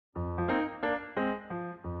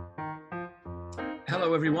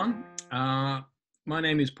Hello, everyone. My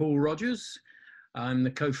name is Paul Rogers. I'm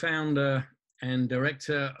the co-founder and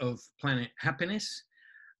director of Planet Happiness.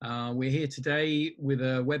 We're here today with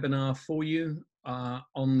a webinar for you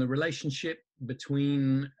on the relationship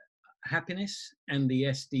between happiness and the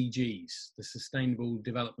SDGs, the Sustainable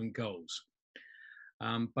Development Goals.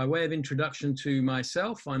 By way of introduction to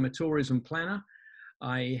myself, I'm a tourism planner.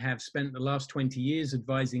 I have spent the last 20 years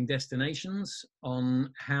advising destinations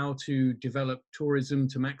on how to develop tourism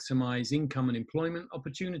to maximize income and employment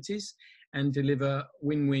opportunities and deliver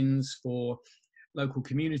win-wins for local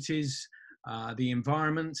communities, the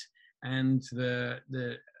environment, and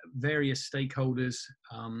the various stakeholders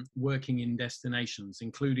working in destinations,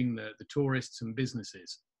 including the tourists and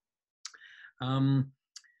businesses.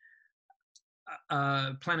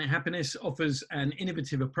 Planet Happiness offers an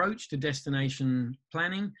innovative approach to destination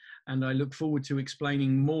planning, and I look forward to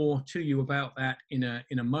explaining more to you about that in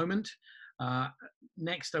a moment.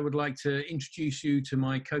 Next, I would like to introduce you to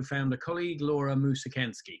my co-founder colleague, Laura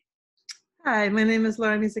Musikansky. Hi, my name is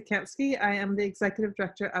Laura Musikansky. I am the Executive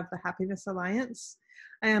Director of the Happiness Alliance.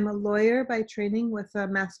 I am a lawyer by training with a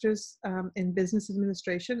master's in business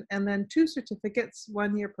administration and then 2 certificates,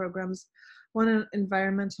 1-year programs, one on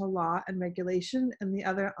environmental law and regulation and the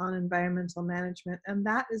other on environmental management. And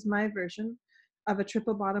that is my version of a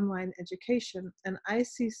triple bottom line education. And I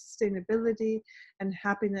see sustainability and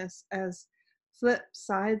happiness as flip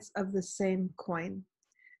sides of the same coin.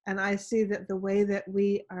 And I see that the way that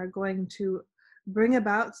we are going to bring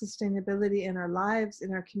about sustainability in our lives,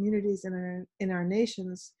 in our communities, in our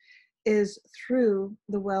nations is through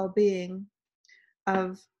the well-being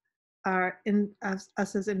of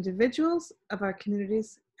us as individuals, of our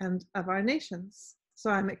communities, and of our nations. So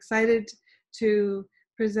I'm excited to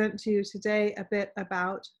present to you today a bit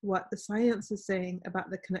about what the science is saying about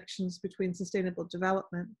the connections between sustainable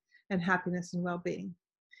development and happiness and well-being.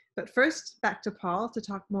 But first, back to Paul to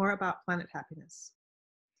talk more about Planet Happiness.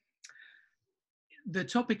 The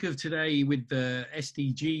topic of today with the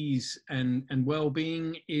SDGs and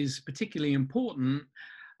well-being is particularly important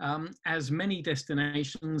as many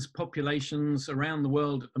destinations, populations around the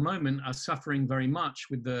world at the moment are suffering very much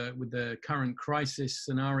with the current crisis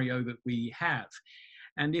scenario that we have.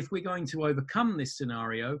 And if we're going to overcome this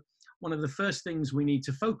scenario, one of the first things we need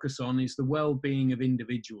to focus on is the well-being of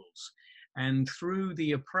individuals. And through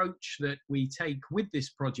the approach that we take with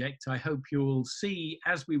this project, I hope you'll see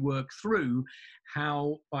as we work through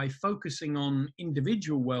how by focusing on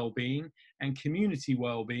individual well-being and community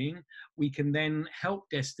well-being, we can then help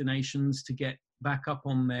destinations to get back up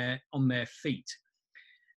on their feet.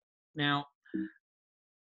 Now,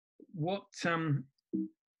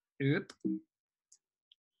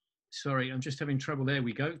 sorry, I'm just having trouble. There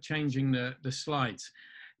we go, changing the slides.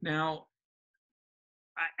 Now,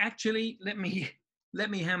 actually, let me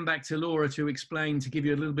hand back to Laura to explain, to give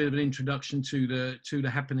you a little bit of an introduction to the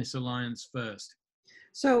Happiness Alliance first.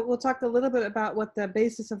 So we'll talk a little bit about what the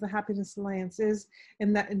basis of the Happiness Alliance is,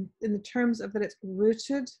 in the terms of that it's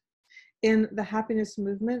rooted in the happiness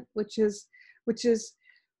movement, which is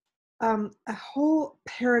a whole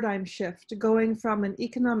paradigm shift, going from an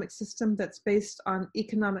economic system that's based on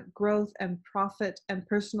economic growth and profit and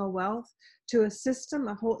personal wealth to a system,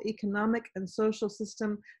 a whole economic and social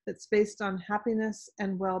system that's based on happiness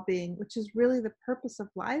and well-being, which is really the purpose of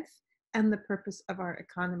life and the purpose of our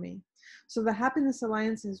economy. So the Happiness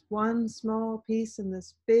Alliance is one small piece in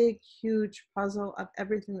this big, huge puzzle of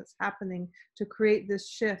everything that's happening to create this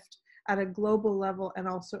shift at a global level and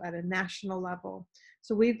also at a national level.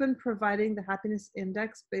 So we've been providing the happiness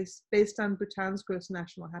index based on Bhutan's gross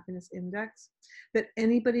national happiness index that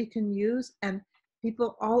anybody can use, and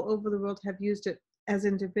people all over the world have used it as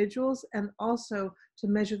individuals and also to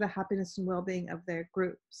measure the happiness and well-being of their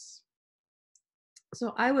groups.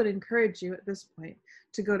 So I would encourage you at this point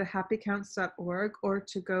to go to happycounts.org or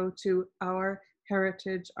to go to our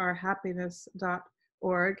heritage,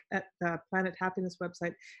 ourhappiness.org at the Planet Happiness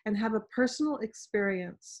website and have a personal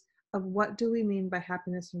experience of what do we mean by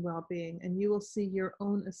happiness and well-being, and you will see your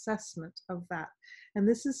own assessment of that. And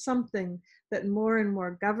this is something that more and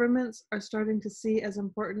more governments are starting to see as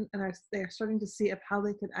important, and they're starting to see of how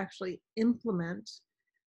they could actually implement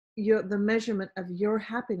the measurement of your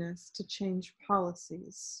happiness to change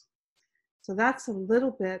policies. So that's a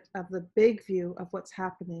little bit of the big view of what's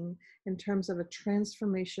happening in terms of a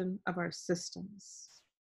transformation of our systems.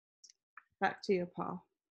 Back to you, Paul.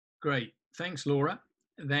 Great, thanks, Laura.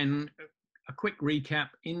 Then a quick recap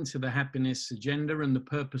into the happiness agenda and the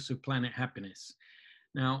purpose of Planet Happiness.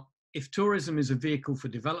 Now, if tourism is a vehicle for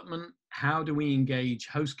development, how do we engage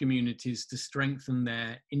host communities to strengthen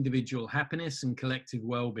their individual happiness and collective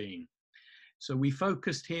well-being? So we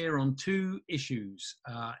focused here on two issues,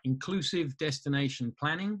 inclusive destination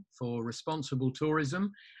planning for responsible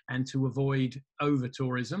tourism and to avoid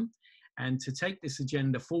over-tourism. And to take this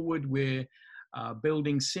agenda forward, we're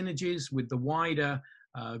building synergies with the wider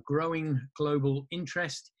growing global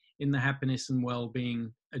interest in the happiness and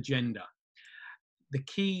well-being agenda. The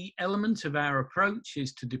key element of our approach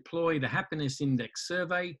is to deploy the Happiness Index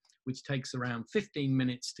survey, which takes around 15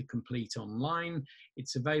 minutes to complete online.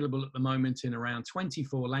 It's available at the moment in around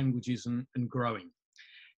 24 languages and growing.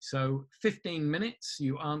 So 15 minutes,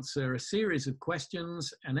 you answer a series of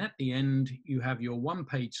questions, and at the end, you have your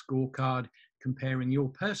one-page scorecard comparing your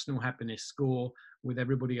personal happiness score with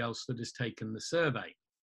everybody else that has taken the survey.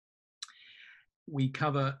 We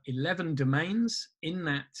cover 11 domains in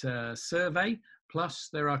that survey, plus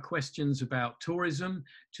there are questions about tourism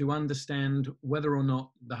to understand whether or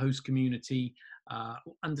not the host community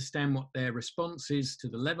understand what their response is to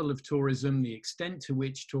the level of tourism, the extent to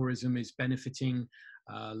which tourism is benefiting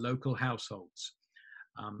local households.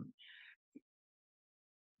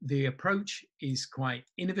 The approach is quite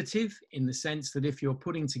innovative in the sense that if you're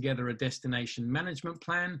putting together a destination management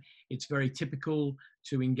plan, it's very typical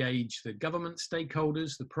to engage the government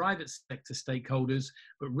stakeholders, the private sector stakeholders,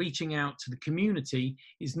 but reaching out to the community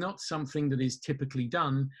is not something that is typically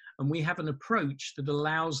done. And we have an approach that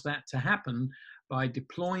allows that to happen by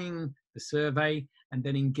deploying the survey and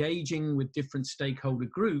then engaging with different stakeholder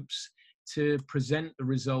groups to present the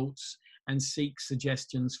results and seek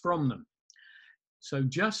suggestions from them. So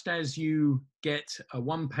just as you get a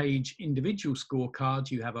one-page individual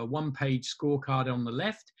scorecard, you have a one-page scorecard on the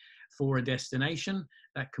left for a destination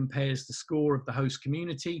that compares the score of the host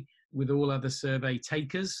community with all other survey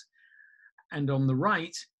takers. And on the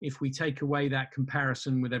right, if we take away that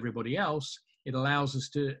comparison with everybody else, it allows us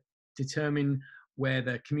to determine where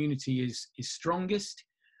the community is strongest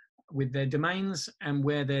with their domains and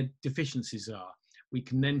where their deficiencies are. We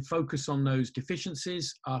can then focus on those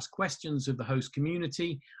deficiencies, ask questions of the host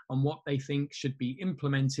community on what they think should be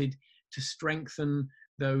implemented to strengthen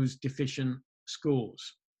those deficient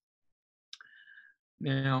scores.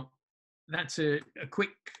 Now, that's a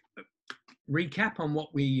quick recap on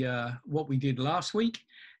what we did last week.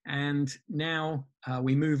 And now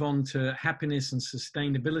we move on to happiness and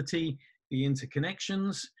sustainability, the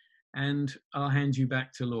interconnections, and I'll hand you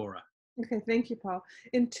back to Laura. Okay, thank you, Paul.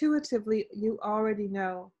 Intuitively, you already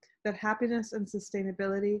know that happiness and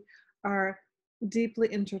sustainability are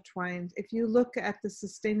deeply intertwined. If you look at the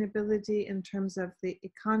sustainability in terms of the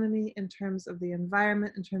economy, in terms of the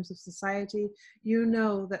environment, in terms of society, you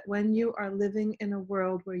know that when you are living in a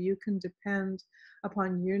world where you can depend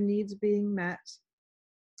upon your needs being met,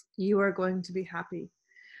 you are going to be happy.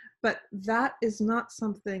 But that is not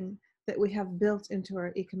something that we have built into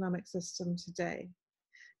our economic system today.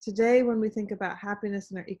 Today, when we think about happiness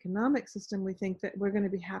in our economic system, we think that we're going to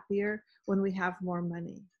be happier when we have more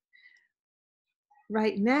money.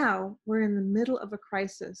 Right now, we're in the middle of a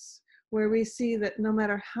crisis where we see that no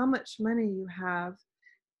matter how much money you have,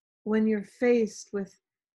 when you're faced with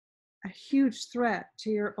a huge threat to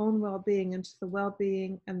your own well-being and to the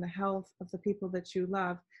well-being and the health of the people that you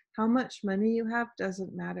love, how much money you have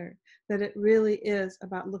doesn't matter, that it really is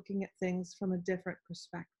about looking at things from a different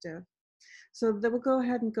perspective. So then we'll go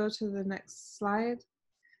ahead and go to the next slide.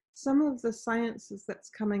 Some of the sciences that's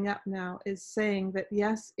coming up now is saying that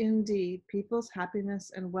yes, indeed, people's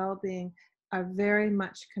happiness and well-being are very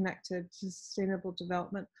much connected to sustainable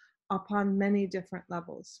development upon many different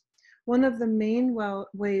levels. One of the main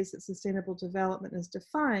ways that sustainable development is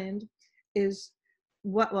defined is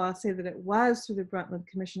I'll say that it was through the Brundtland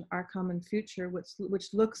Commission, Our Common Future,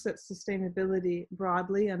 which looks at sustainability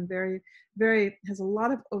broadly and has a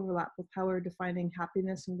lot of overlap with how we're defining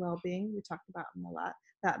happiness and well-being. We talked about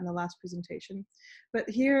that in the last presentation. But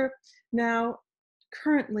here now,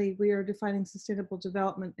 currently, we are defining sustainable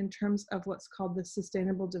development in terms of what's called the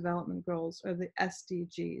Sustainable Development Goals, or the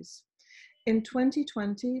SDGs. In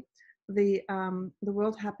 2020, the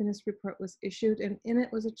World Happiness Report was issued, and in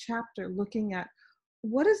it was a chapter looking at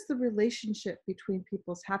what is the relationship between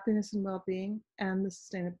people's happiness and well-being and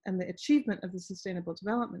the achievement of the Sustainable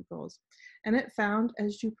Development Goals. And it found,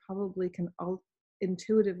 as you probably can all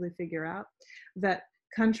intuitively figure out, that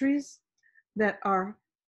countries that are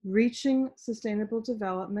reaching sustainable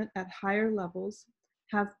development at higher levels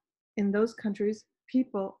in those countries,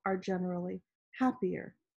 people are generally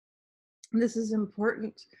happier. And this is an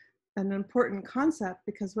important concept,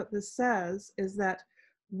 because what this says is that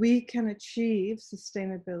we can achieve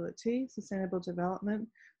sustainable development,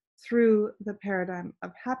 through the paradigm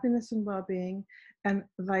of happiness and well-being, and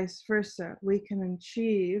vice versa. We can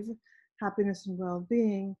achieve happiness and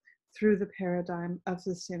well-being through the paradigm of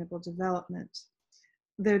sustainable development.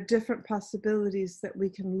 There are different possibilities that we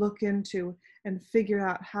can look into and figure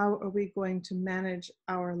out how are we going to manage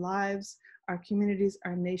our lives, our communities,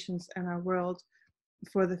 our nations, and our world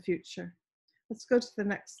for the future. Let's go to the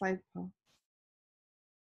next slide, Paul.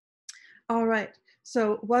 All right,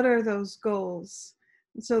 so what are those goals?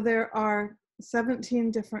 So there are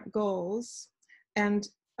 17 different goals, and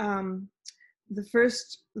the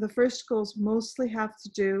first goals mostly have to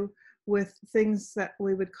do with things that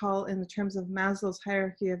we would call, in the terms of Maslow's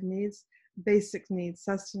hierarchy of needs, basic needs,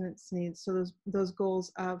 sustenance needs. So those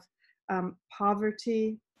goals of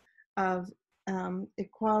poverty, of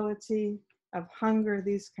equality, of hunger,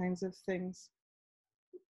 these kinds of things.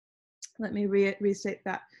 Let me restate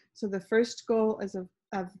that. So the first goal is of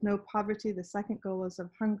no poverty, the second goal is of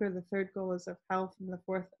hunger, the third goal is of health, and the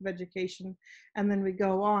fourth of education. And then we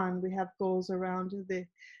go on, we have goals around the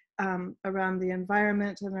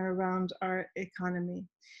environment and around our economy.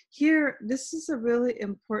 Here, this is a really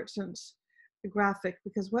important graphic,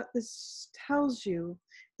 because what this tells you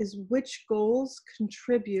is which goals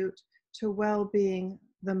contribute to well-being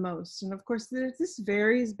the most. And of course, this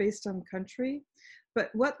varies based on country, but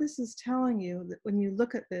what this is telling you, that when you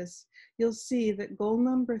look at this, you'll see that goal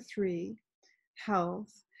number 3,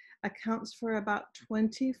 health, accounts for about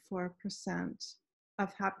 24%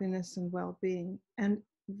 of happiness and well-being. And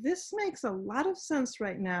this makes a lot of sense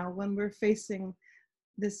right now when we're facing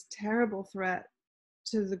this terrible threat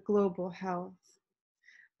to the global health.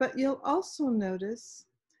 But you'll also notice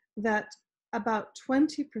that about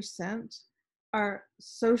 20% are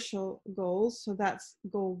social goals. So that's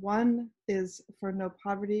goal 1 is for no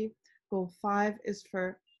poverty, goal 5 is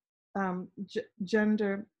for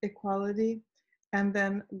gender equality, and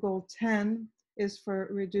then goal 10 is for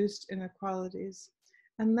reduced inequalities.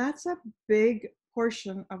 And that's a big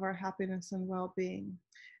portion of our happiness and well-being.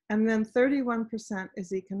 And then 31%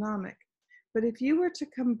 is economic. But if you were to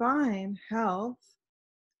combine health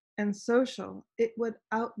and social, it would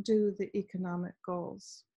outdo the economic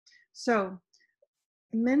goals. So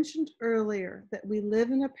I mentioned earlier that we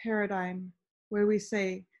live in a paradigm where we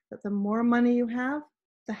say that the more money you have,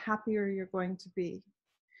 the happier you're going to be.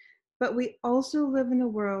 But we also live in a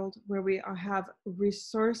world where we have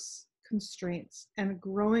resource constraints and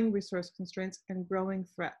growing resource constraints and growing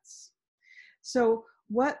threats. So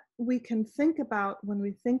what we can think about when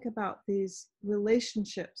we think about these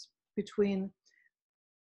relationships between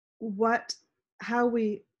how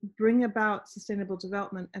we bring about sustainable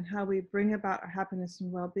development and how we bring about our happiness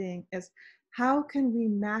and well-being is, how can we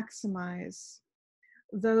maximize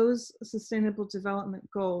those sustainable development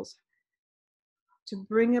goals to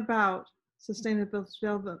bring about sustainable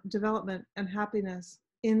development and happiness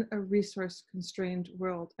in a resource-constrained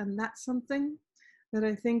world. And that's something that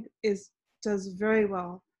I think does very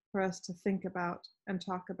well for us to think about and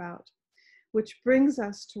talk about. Which brings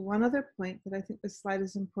us to one other point that I think this slide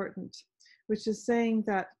is important, which is saying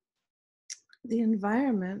that the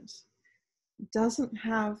environment doesn't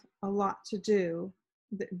have a lot to do,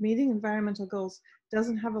 meeting environmental goals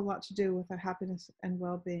doesn't have a lot to do with our happiness and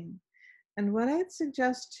well-being. And what I'd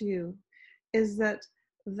suggest to you is that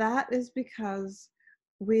is because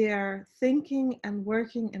we are thinking and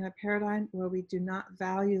working in a paradigm where we do not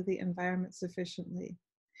value the environment sufficiently.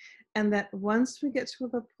 And that once we get to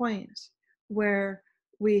the point where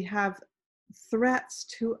we have threats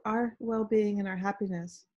to our well-being and our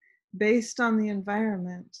happiness based on the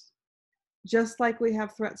environment, just like we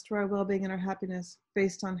have threats to our well-being and our happiness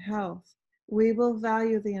based on health, we will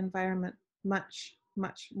value the environment much,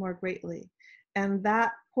 much more greatly. And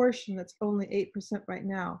that portion that's only 8% right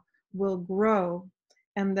now will grow,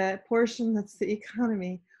 and the portion that's the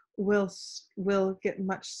economy will get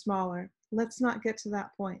much smaller. Let's not get to that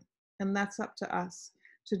point. And that's up to us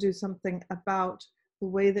to do something about the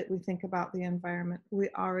way that we think about the environment. We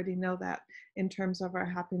already know that in terms of our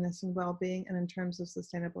happiness and well-being and in terms of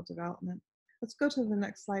sustainable development. Let's go to the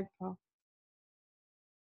next slide, Paul.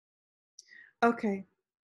 Okay.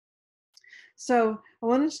 So I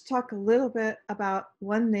wanted to talk a little bit about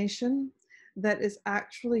one nation that is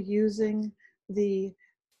actually using the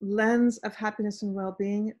lens of happiness and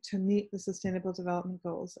well-being to meet the Sustainable Development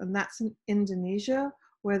Goals. And that's in Indonesia,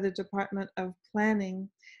 where the Department of Planning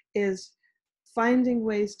is finding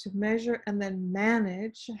ways to measure and then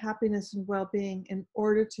manage happiness and well-being in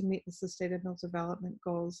order to meet the Sustainable Development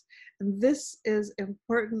Goals. And this is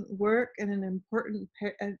important work and an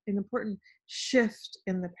important shift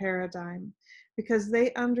in the paradigm, because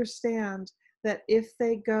they understand that if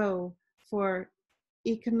they go for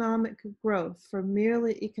economic growth, for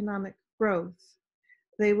merely economic growth,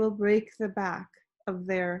 they will break the back of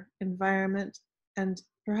their environment and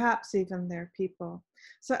perhaps even their people.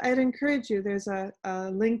 So I'd encourage you, there's a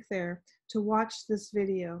link there to watch this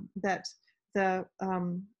video that the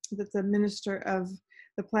Minister of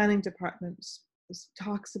the Planning Department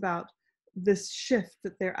talks about, this shift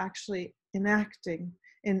that they're actually enacting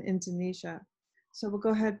in Indonesia. So we'll go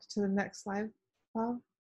ahead to the next slide, Paul.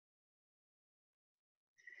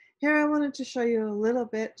 Here I wanted to show you a little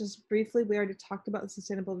bit, just briefly, we already talked about the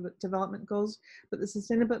Sustainable Development Goals, but the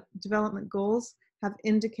Sustainable Development Goals have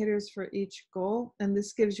indicators for each goal, and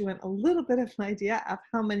this gives you a little bit of an idea of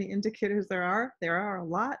how many indicators there are. There are a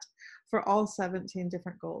lot for all 17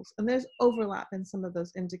 different goals, and there's overlap in some of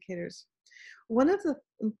those indicators. One of the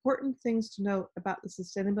important things to note about the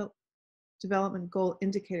Sustainable Development Goal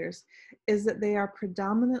indicators is that they are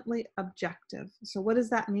predominantly objective. So what does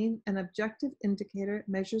that mean? An objective indicator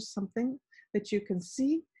measures something that you can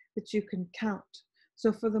see, that you can count.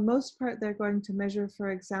 So for the most part, they're going to measure, for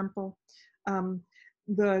example,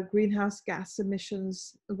 the greenhouse gas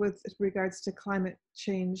emissions with regards to climate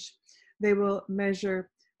change. They will measure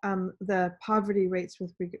the poverty rates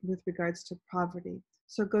with regards to poverty.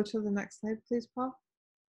 So go to the next slide, please, Paul.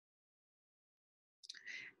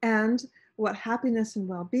 And what happiness and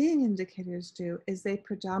well-being indicators do is they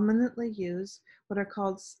predominantly use what are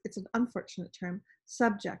called, it's an unfortunate term,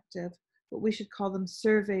 subjective, but we should call them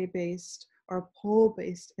survey-based or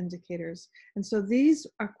poll-based indicators. And so these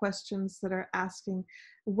are questions that are asking,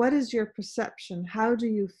 what is your perception? How do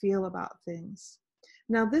you feel about things?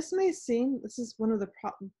 Now this may seem, this is one of the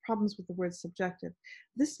problems with the word subjective.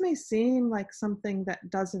 This may seem like something that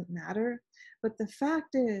doesn't matter, but the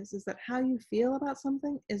fact is that how you feel about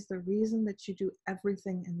something is the reason that you do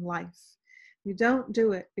everything in life. You don't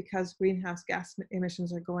do it because greenhouse gas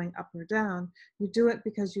emissions are going up or down. You do it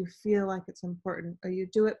because you feel like it's important, or you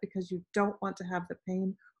do it because you don't want to have the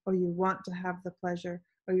pain, or you want to have the pleasure,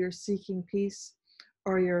 or you're seeking peace,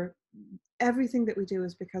 or you're everything that we do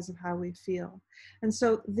is because of how we feel. And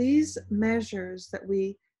so these measures that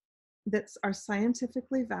are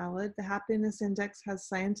scientifically valid, the happiness index has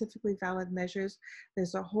scientifically valid measures.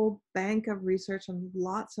 There's a whole bank of research and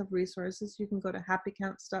lots of resources. You can go to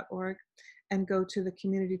happycounts.org and go to the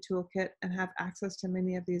community toolkit and have access to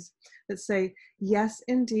many of these that say, yes,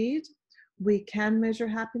 indeed, we can measure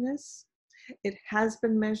happiness. It has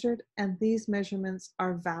been measured, and these measurements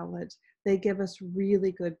are valid. They give us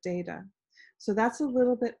really good data. So that's a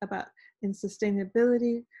little bit about, in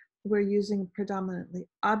sustainability, we're using predominantly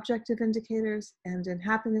objective indicators, and in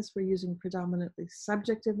happiness, we're using predominantly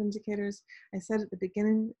subjective indicators. I said at the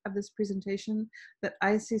beginning of this presentation that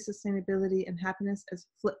I see sustainability and happiness as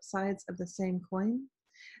flip sides of the same coin.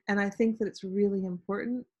 And I think that it's really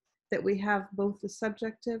important that we have both the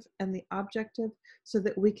subjective and the objective so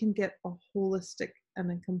that we can get a holistic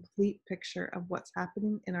and a complete picture of what's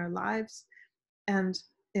happening in our lives and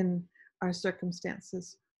in our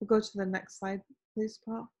circumstances. We'll go to the next slide, please,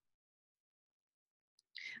 Paul.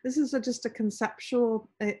 This is just a conceptual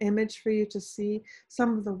image for you to see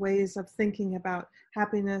some of the ways of thinking about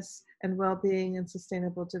happiness and well-being and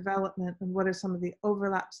sustainable development, and what are some of the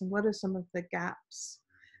overlaps and what are some of the gaps.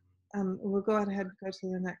 We'll go ahead and go to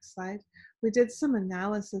the next slide. We did some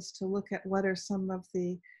analysis to look at what are some of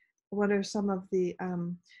the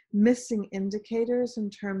missing indicators in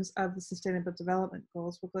terms of the Sustainable Development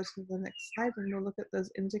Goals. We'll go to the next slide and we'll look at those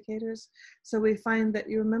indicators. So we find that,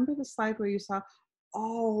 you remember the slide where you saw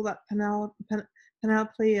all that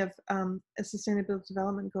panoply of Sustainable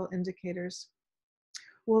Development Goal indicators.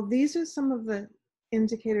 Well, these are some of the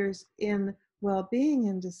indicators in well-being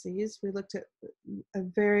indices. We looked at a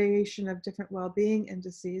variation of different well-being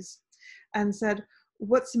indices and said,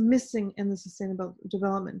 what's missing in the Sustainable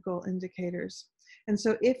Development Goal indicators? And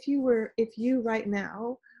so if you right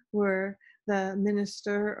now were the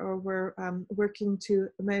minister or were working to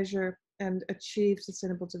measure and achieve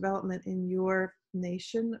sustainable development in your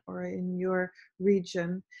nation or in your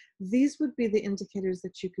region, these would be the indicators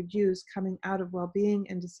that you could use coming out of well-being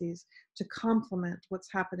indices to complement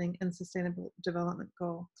what's happening in Sustainable Development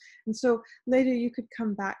Goal. And so later you could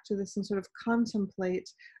come back to this and sort of contemplate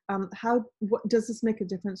what does this make a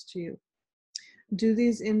difference to you? Do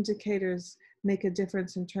these indicators make a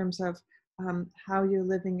difference in terms of how you're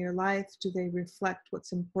living your life? Do they reflect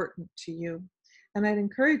what's important to you? And I'd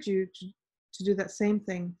encourage you to do that same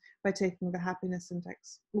thing by taking the happiness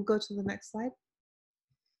index. We'll go to the next slide.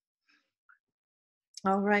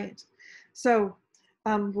 All right, so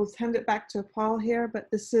we'll hand it back to Paul here, but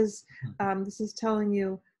this is telling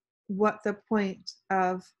you what the point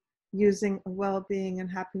of using well-being and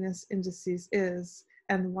happiness indices is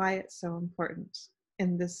and why it's so important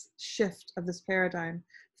in this shift of this paradigm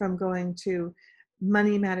from going to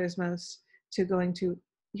money matters most to going to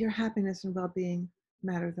your happiness and well-being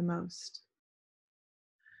matter the most.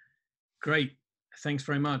 Great. Thanks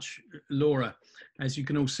very much, Laura. As you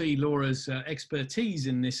can all see, Laura's expertise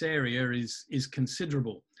in this area is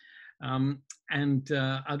considerable.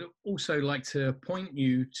 I'd also like to point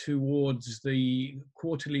you towards the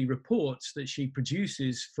quarterly reports that she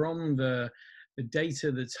produces from the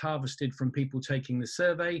data that's harvested from people taking the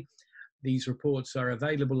survey. These reports are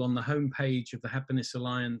available on the homepage of the Happiness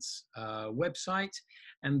Alliance website,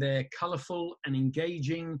 and they're colourful and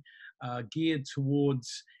engaging, geared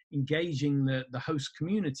towards engaging the host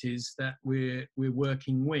communities that we're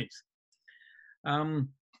working with.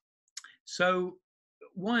 So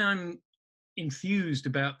why I'm enthused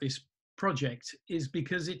about this project is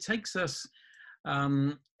because it takes us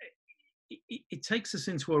it takes us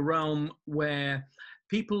into a realm where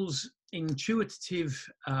people's intuitive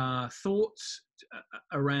thoughts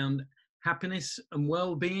around happiness and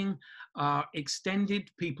well-being are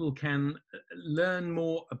extended. People can learn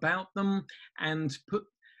more about them, and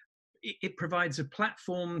it provides a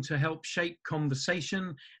platform to help shape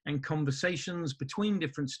conversation and conversations between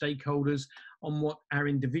different stakeholders on what our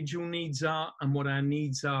individual needs are and what our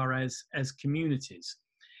needs are as communities.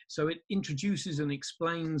 So it introduces and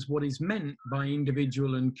explains what is meant by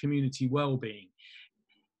individual and community well-being.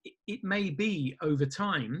 It may be over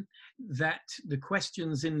time that the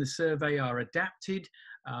questions in the survey are adapted,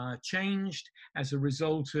 changed as a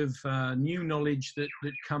result of new knowledge that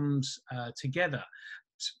comes together.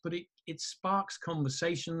 But it sparks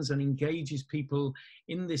conversations and engages people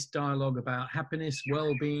in this dialogue about happiness,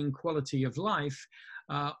 well-being, quality of life,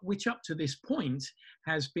 which up to this point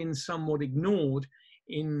has been somewhat ignored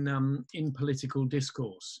in political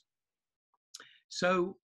discourse.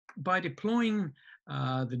 So by deploying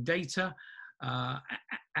the data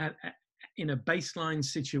in a baseline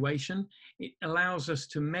situation, it allows us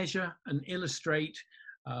to measure and illustrate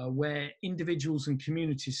where individuals and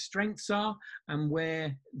communities' strengths are and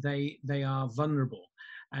where they are vulnerable,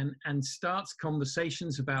 and starts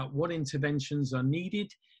conversations about what interventions are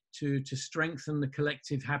needed to strengthen the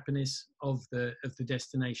collective happiness of the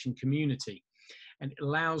destination community. And it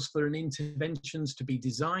allows for interventions to be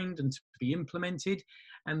designed and to be implemented,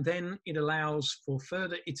 and then it allows for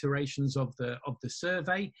further iterations of the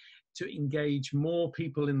survey to engage more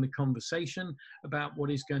people in the conversation about what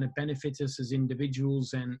is going to benefit us as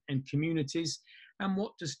individuals and communities, and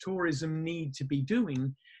what does tourism need to be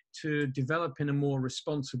doing to develop in a more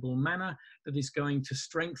responsible manner that is going to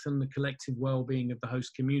strengthen the collective well-being of the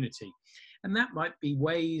host community. And that might be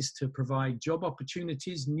ways to provide job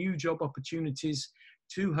opportunities, new job opportunities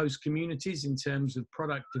to host communities in terms of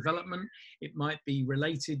product development. It might be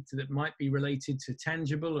related to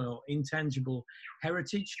tangible or intangible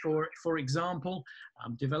heritage, for example,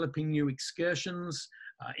 developing new excursions,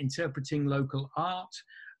 interpreting local art,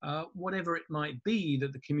 whatever it might be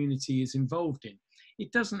that the community is involved in.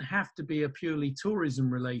 It doesn't have to be a purely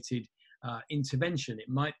tourism-related intervention. It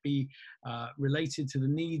might be related to the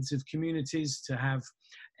needs of communities to have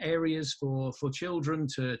areas for children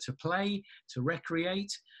to play, to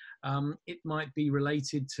recreate. It might be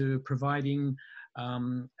related to providing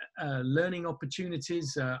learning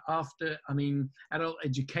opportunities adult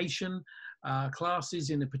education classes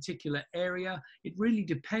in a particular area. It really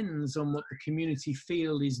depends on what the community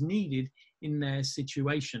feel is needed in their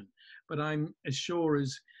situation. But I'm as sure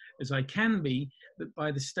as I can be that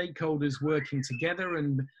by the stakeholders working together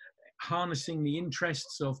and harnessing the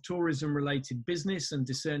interests of tourism-related business and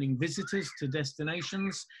discerning visitors to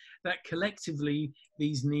destinations, that collectively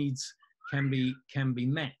these needs can be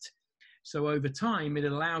met. So over time, it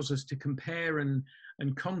allows us to compare and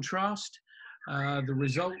contrast the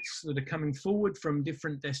results that are coming forward from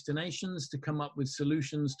different destinations to come up with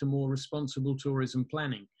solutions to more responsible tourism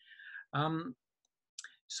planning.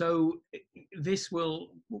 So this will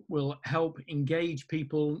help engage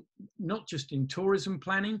people, not just in tourism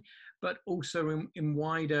planning, but also in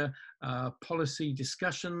wider policy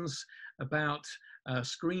discussions about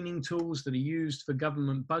screening tools that are used for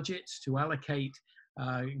government budgets to allocate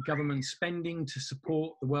government spending to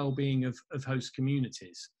support the well-being of host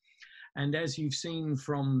communities. And as you've seen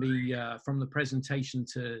from the presentation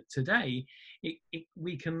today,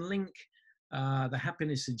 we can link the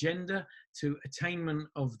happiness agenda to attainment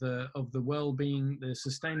of the well-being, the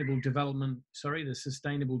sustainable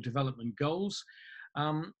development goals,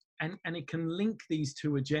 and it can link these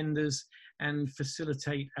two agendas and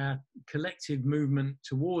facilitate a collective movement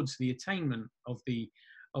towards the attainment of the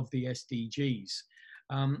SDGs.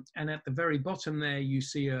 And at the very bottom there, you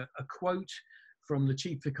see a quote from the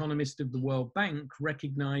chief economist of the World Bank,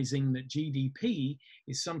 recognizing that GDP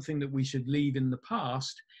is something that we should leave in the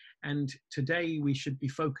past And today we should be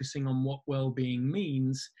focusing on what well-being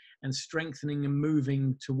means and strengthening and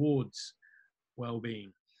moving towards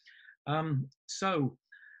well-being. I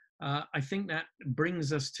think that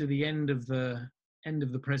brings us to the end of the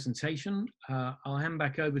presentation. I'll hand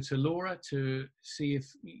back over to Laura to see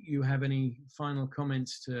if you have any final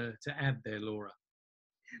comments to add there, Laura.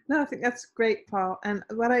 No, I think that's great, Paul. And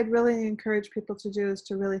what I'd really encourage people to do is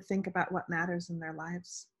to really think about what matters in their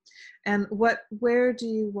lives, and where do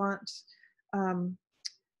you want,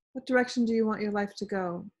 what direction do you want your life to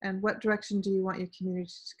go, and what direction do you want your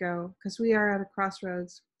community to go? Because we are at a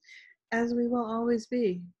crossroads, as we will always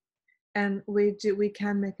be, and we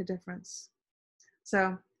can make a difference.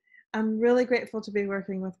 So I'm really grateful to be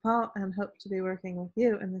working with Paul and hope to be working with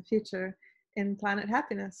you in the future in Planet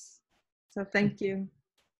Happiness. So thank you.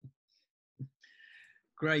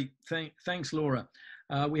 Great, thanks, Laura.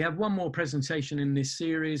 We have one more presentation in this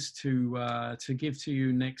series to give to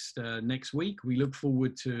you next week. We look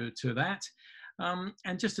forward to that.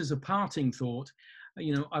 And just as a parting thought,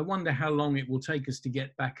 I wonder how long it will take us to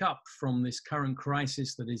get back up from this current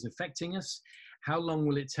crisis that is affecting us. How long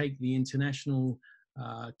will it take the international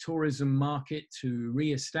tourism market to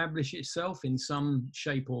re-establish itself in some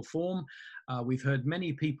shape or form? We've heard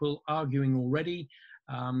many people arguing already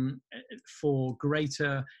for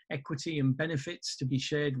greater equity and benefits to be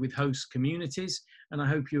shared with host communities. And I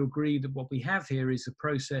hope you agree that what we have here is a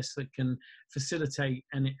process that can facilitate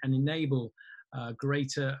and enable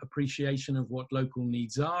greater appreciation of what local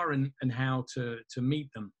needs are and how to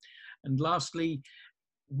meet them. And lastly,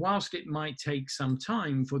 whilst it might take some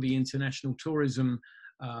time for the international tourism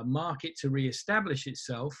market to re-establish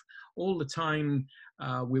itself, all the time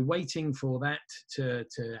we're waiting for that to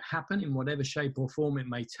happen in whatever shape or form it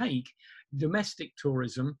may take, domestic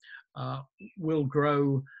tourism will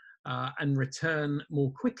grow and return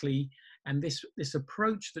more quickly. And this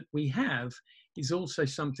approach that we have is also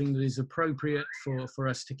something that is appropriate for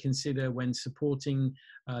us to consider when supporting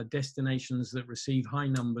destinations that receive high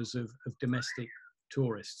numbers of domestic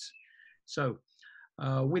tourists. So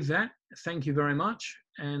with that, thank you very much.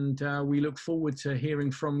 And we look forward to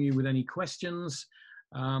hearing from you with any questions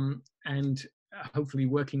and hopefully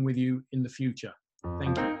working with you in the future.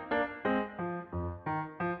 Thank you.